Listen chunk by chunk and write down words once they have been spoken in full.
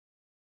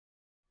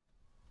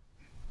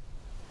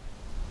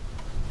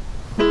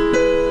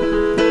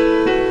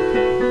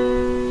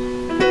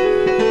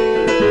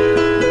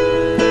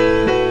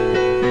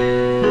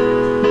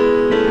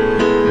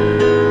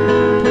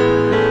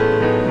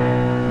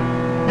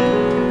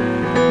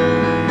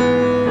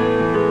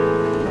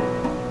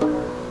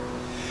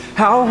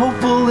How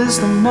hopeful is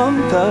the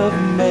month of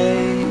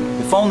May,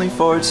 if only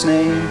for its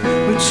name,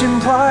 which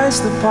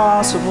implies the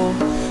possible,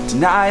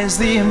 denies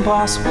the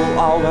impossible,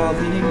 all while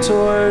leaning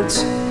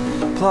towards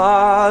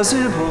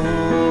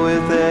plausible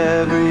with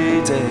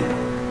every day.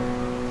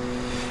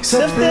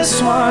 Except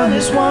this one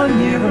is 1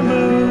 year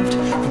removed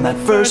from that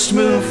first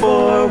move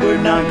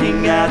forward,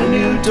 knocking at a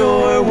new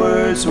door.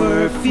 Words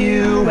were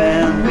few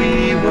and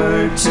we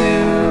were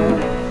two,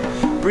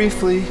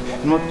 briefly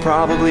in what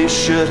probably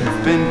should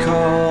have been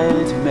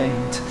called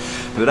mate,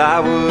 but I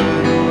would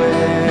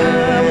wait.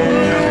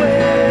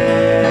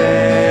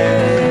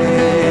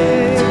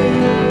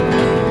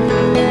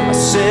 I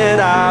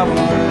said I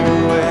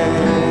would wait,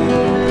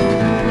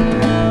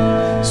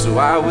 so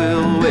I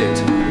will wait.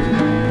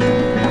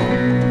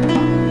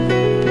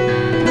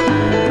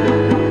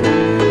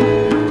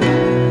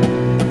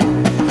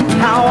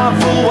 How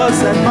awful was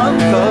that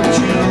month of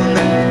June?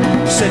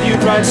 You said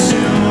you'd write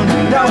soon,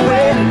 and I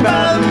waited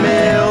by the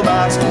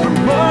mailbox for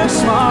more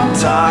small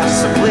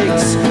talks of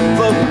lakes,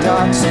 floating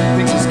docks,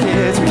 things as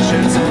kids we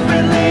should have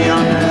friendly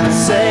under the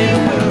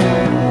same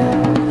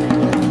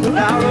moon. But I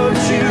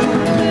wrote you a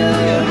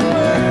million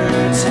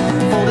words,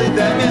 folded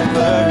them in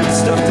thirds,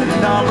 stuffed in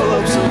an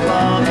envelope so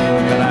long,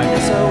 but I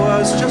guess I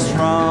was just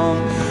wrong,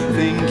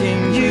 thinking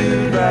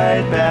you'd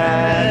write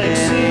back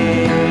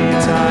any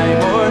time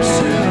or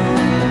soon.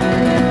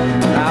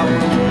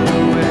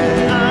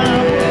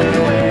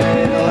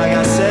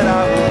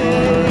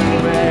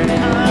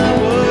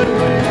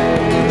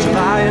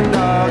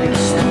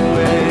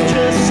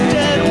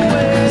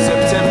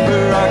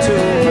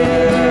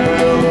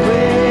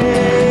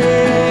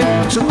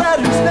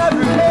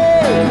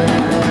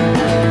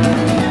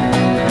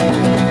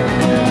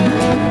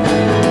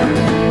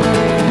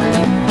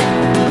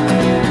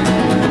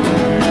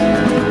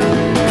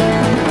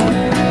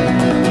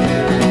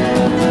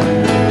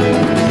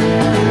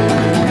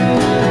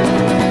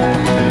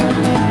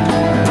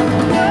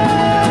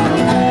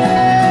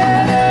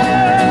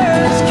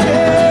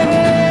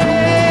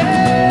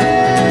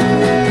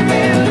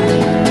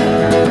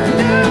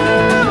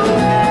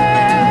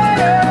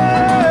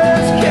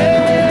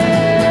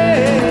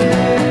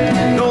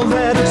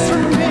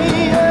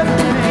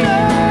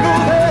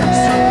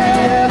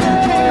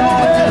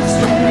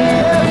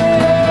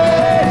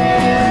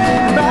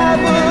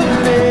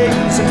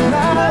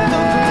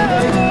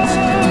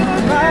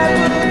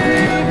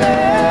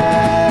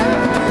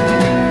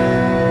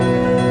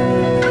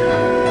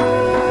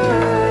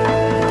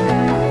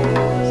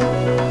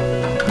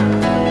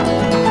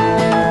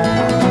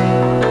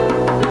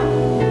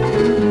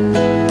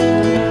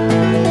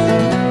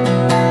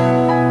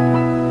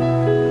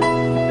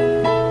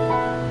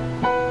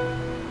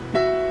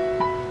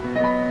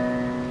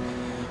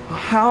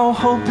 How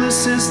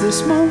hopeless is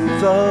this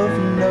month of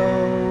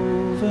no?